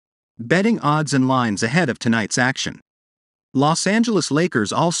Betting odds and lines ahead of tonight's action. Los Angeles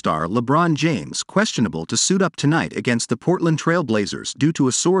Lakers All-Star LeBron James questionable to suit up tonight against the Portland Trail Blazers due to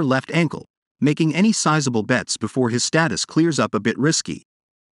a sore left ankle, making any sizable bets before his status clears up a bit risky.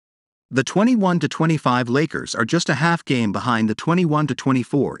 The 21-25 Lakers are just a half game behind the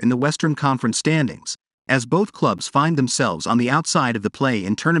 21-24 in the Western Conference standings, as both clubs find themselves on the outside of the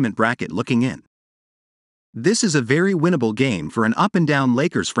play-in tournament bracket looking in. This is a very winnable game for an up-and-down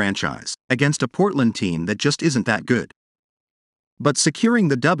Lakers franchise against a Portland team that just isn't that good. But securing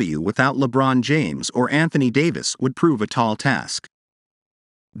the W without LeBron James or Anthony Davis would prove a tall task.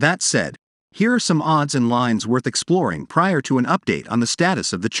 That said, here are some odds and lines worth exploring prior to an update on the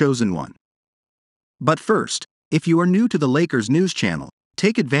status of the chosen one. But first, if you are new to the Lakers news channel,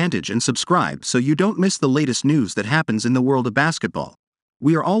 take advantage and subscribe so you don't miss the latest news that happens in the world of basketball.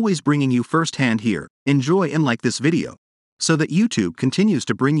 We are always bringing you firsthand here. Enjoy and like this video, so that YouTube continues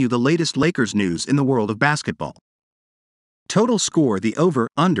to bring you the latest Lakers news in the world of basketball. Total score: the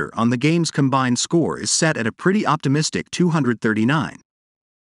over/under on the game's combined score is set at a pretty optimistic 239.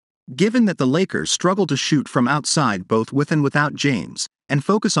 Given that the Lakers struggle to shoot from outside both with and without James, and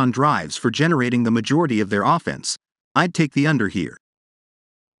focus on drives for generating the majority of their offense, I'd take the under here.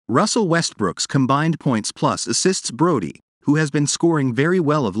 Russell Westbrook's combined points plus assists. Brody, who has been scoring very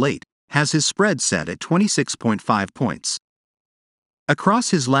well of late, has his spread set at 26.5 points.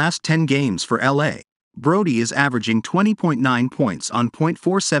 Across his last 10 games for LA, Brody is averaging 20.9 points on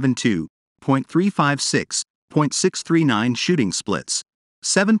 .472, .356, .639 shooting splits,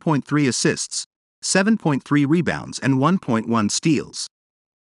 7.3 assists, 7.3 rebounds and 1.1 steals.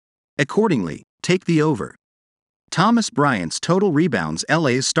 Accordingly, take the over. Thomas Bryant's total rebounds.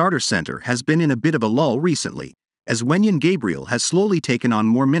 LA's starter center has been in a bit of a lull recently, as Wenyen Gabriel has slowly taken on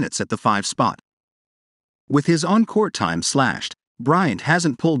more minutes at the 5 spot. With his on-court time slashed, Bryant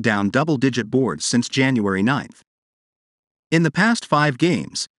hasn't pulled down double-digit boards since January 9th. In the past 5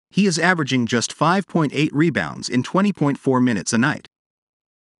 games, he is averaging just 5.8 rebounds in 20.4 minutes a night.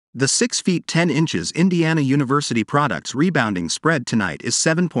 The 6 feet 10 inches Indiana University product's rebounding spread tonight is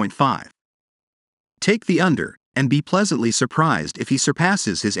 7.5. Take the under, and be pleasantly surprised if he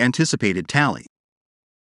surpasses his anticipated tally.